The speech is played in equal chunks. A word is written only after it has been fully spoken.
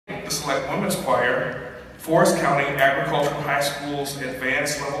Select Women's Choir. Forest County Agricultural High School's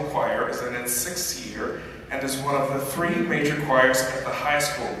Advanced Level Choir is in its 6th year and is one of the 3 major choirs at the high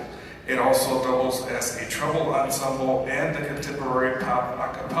school. It also doubles as a treble ensemble and the contemporary pop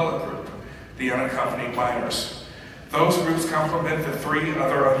a cappella group, the Unaccompanied Minors. Those groups complement the 3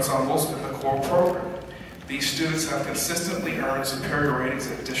 other ensembles in the core program. These students have consistently earned superior ratings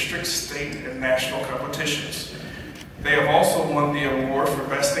at district, state, and national competitions. They have also won the award for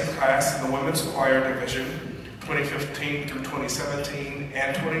Best in Class in the Women's Choir Division 2015 through 2017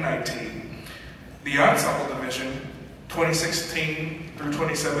 and 2019, the Ensemble Division 2016 through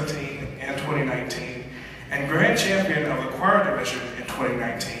 2017 and 2019, and Grand Champion of the Choir Division in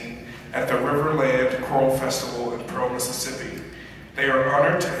 2019 at the Riverland Choral Festival in Pearl, Mississippi. They are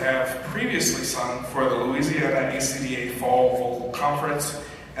honored to have previously sung for the Louisiana ACDA Fall Vocal Conference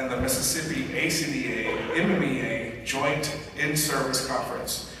and the Mississippi ACDA MMEA Joint In-Service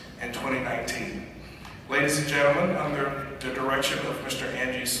Conference in 2019. Ladies and gentlemen, under the direction of Mr.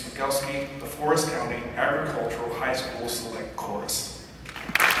 Angie Smigelski, the Forest County Agricultural High School Select Chorus.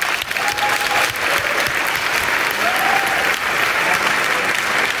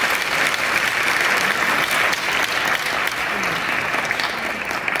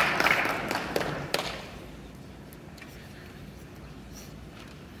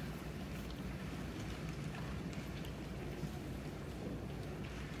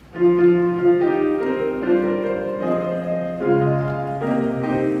 Thank you.